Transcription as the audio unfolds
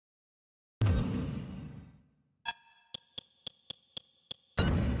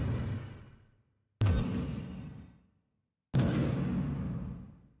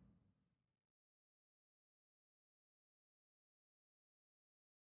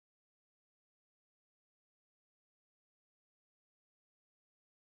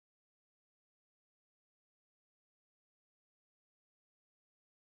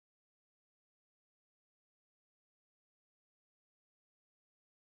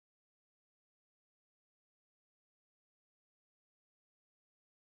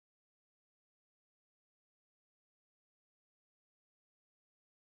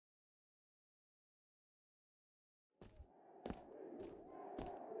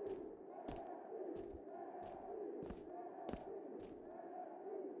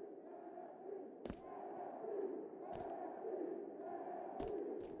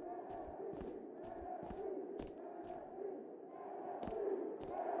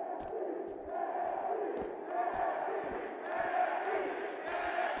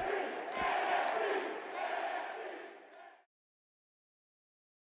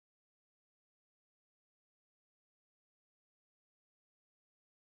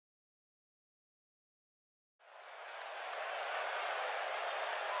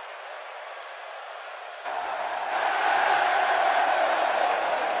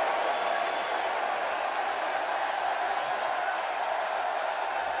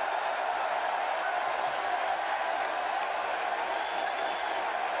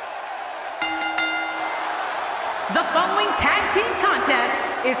The following tag team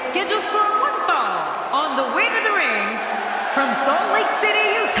contest is scheduled for one fall. On the way to the ring, from Salt Lake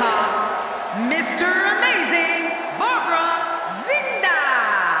City, Utah, Mr. Amazing, Barbara Zinda.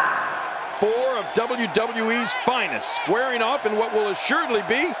 Four of WWE's finest squaring off in what will assuredly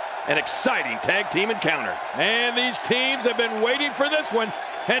be an exciting tag team encounter. And these teams have been waiting for this one,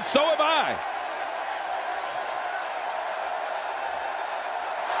 and so have I.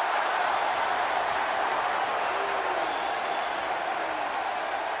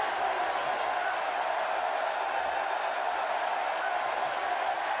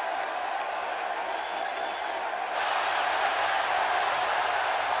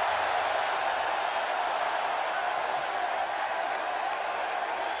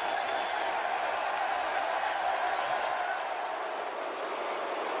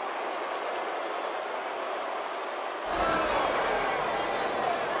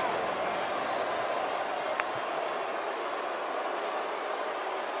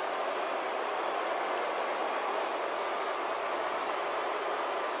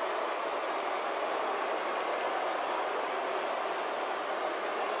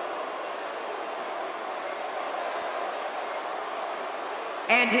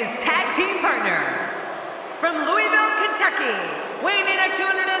 And his tag team partner, from Louisville, Kentucky, weighing in at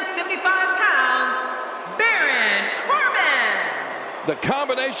 275 pounds, Baron Corbin. The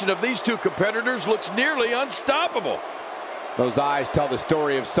combination of these two competitors looks nearly unstoppable. Those eyes tell the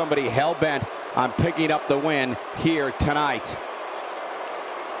story of somebody hell-bent on picking up the win here tonight.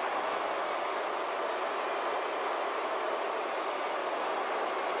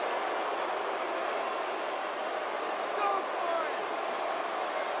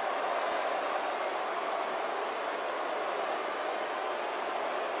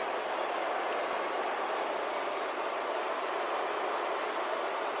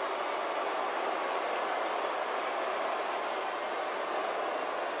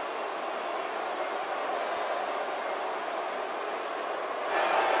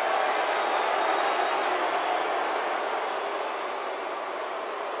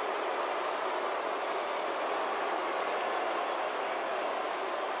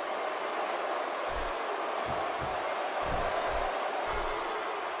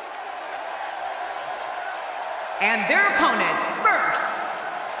 And their opponents, first,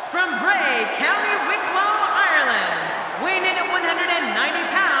 from Bray, County Wicklow, Ireland, weighing in at 190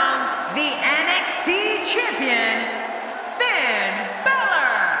 pounds, the NXT champion, Finn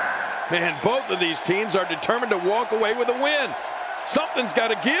Balor. Man, both of these teams are determined to walk away with a win. Something's got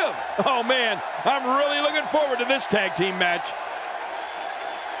to give. Oh, man, I'm really looking forward to this tag team match.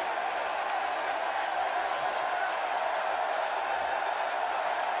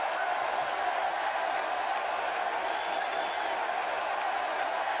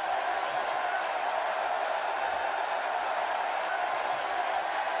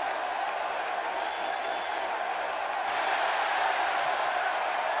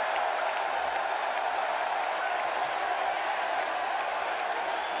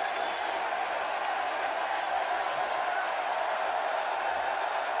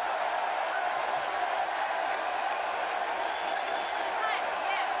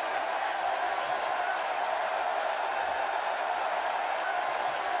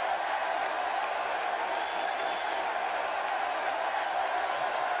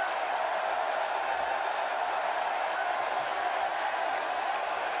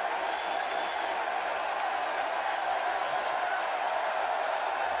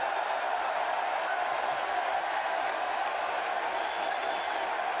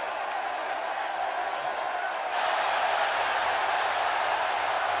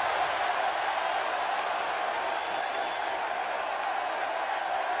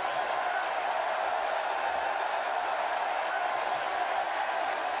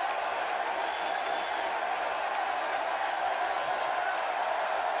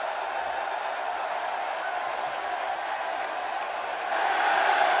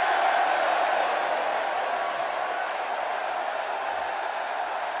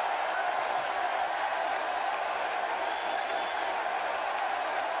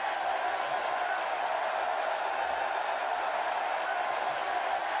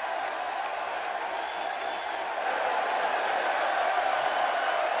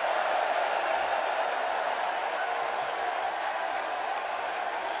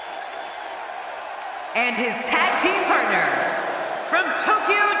 And his tag team partner, from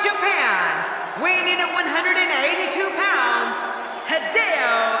Tokyo, Japan, weighing in at 182 pounds,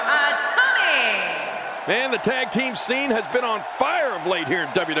 Hideo Itami. Man, the tag team scene has been on fire of late here in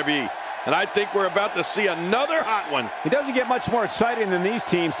WWE. And I think we're about to see another hot one. It doesn't get much more exciting than these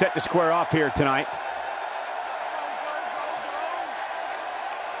teams set to square off here tonight.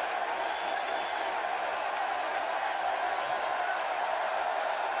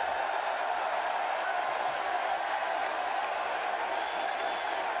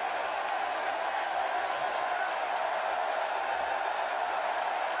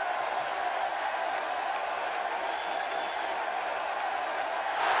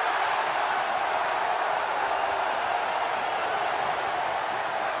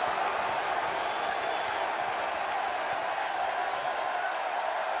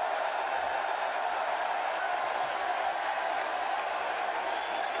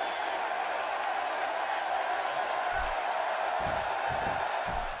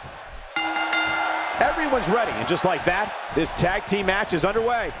 Everyone's ready, and just like that, this tag team match is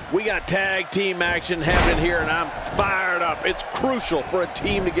underway. We got tag team action happening here, and I'm fired up. It's crucial for a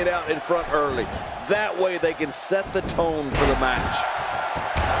team to get out in front early. That way they can set the tone for the match.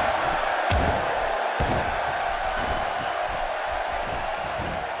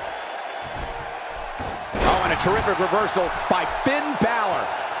 Oh, and a terrific reversal by Finn Balor.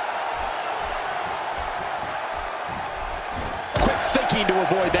 Quick thinking to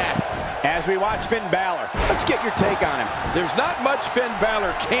avoid that. As we watch Finn Balor, let's get your take on him. There's not much Finn Balor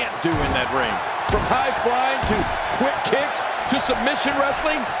can't do in that ring. From high flying to quick kicks to submission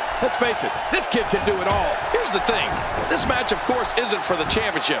wrestling, let's face it, this kid can do it all. Here's the thing, this match of course isn't for the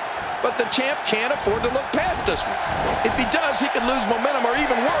championship, but the champ can't afford to look past this one. If he does, he could lose momentum or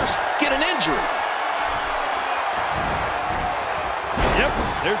even worse, get an injury. Yep,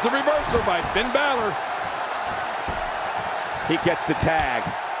 there's the reversal by Finn Balor. He gets the tag.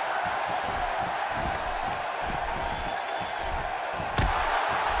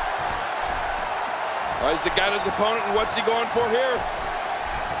 Well, he's got his opponent, and what's he going for here?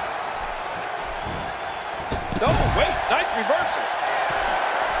 Oh, wait, nice reversal.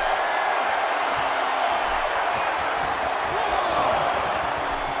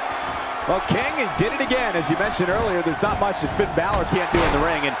 Well, King did it again. As you mentioned earlier, there's not much that Finn Balor can't do in the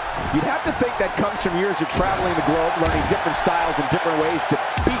ring, and you'd have to think that comes from years of traveling the globe, learning different styles and different ways to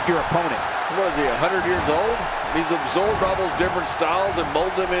beat your opponent. What is he, 100 years old? He's absorbed all those different styles and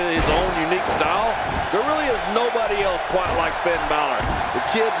molded them in his own unique style. There really is nobody else quite like Finn Balor. The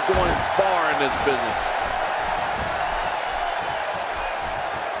kid's going far in this business.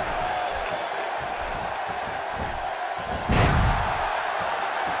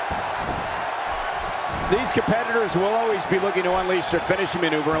 These competitors will always be looking to unleash their finishing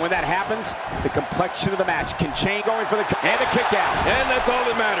maneuver, and when that happens, the complexion of the match can change. Going for the and a kick out. And that's all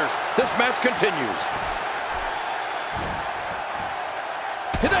that matters. This match continues.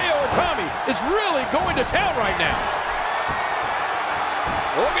 Hideo Itami is really going to town right now.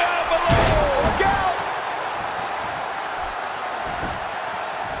 Look out below! Look out!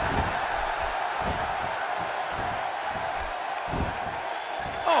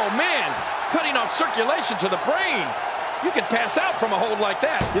 Oh, man! Cutting off circulation to the brain. You can pass out from a hold like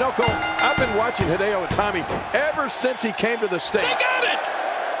that. You know, Cole, I've been watching Hideo Itami ever since he came to the States. They got it!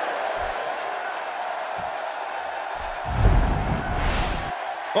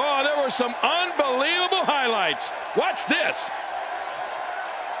 Oh, there were some unbelievable highlights. Watch this.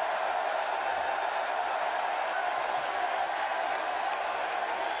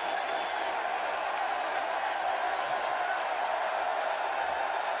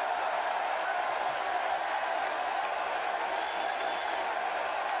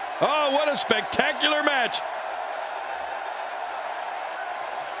 Oh, what a spectacular match.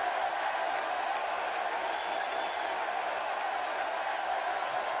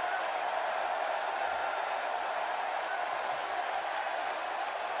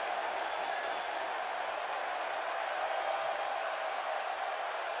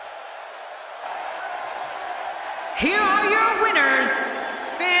 Here are your winners,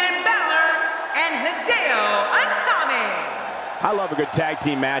 Finn Balor and Hideo Itami. I love a good tag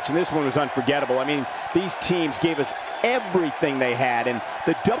team match, and this one was unforgettable. I mean, these teams gave us everything they had, and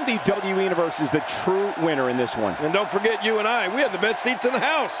the WWE Universe is the true winner in this one. And don't forget, you and I, we have the best seats in the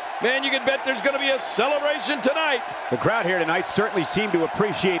house. Man, you can bet there's going to be a celebration tonight. The crowd here tonight certainly seemed to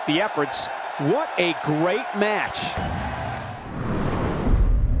appreciate the efforts. What a great match.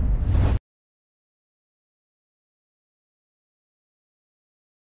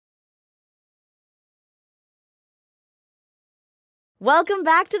 Welcome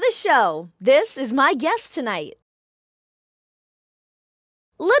back to the show. This is my guest tonight.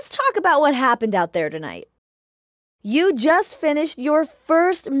 Let's talk about what happened out there tonight. You just finished your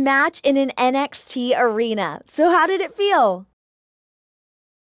first match in an NXT arena. So how did it feel?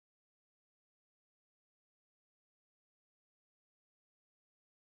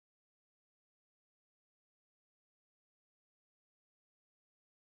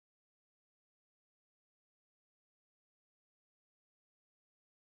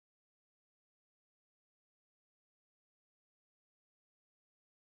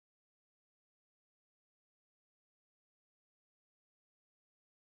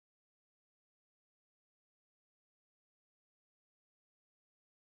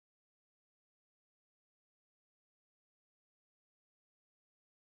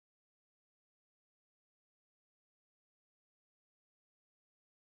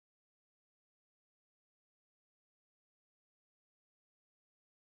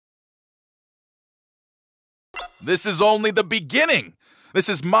 This is only the beginning. This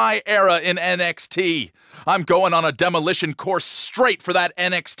is my era in NXT. I'm going on a demolition course straight for that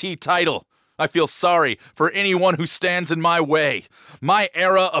NXT title. I feel sorry for anyone who stands in my way. My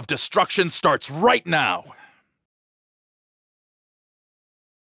era of destruction starts right now.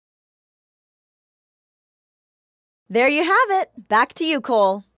 There you have it. Back to you,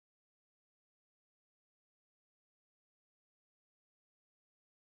 Cole.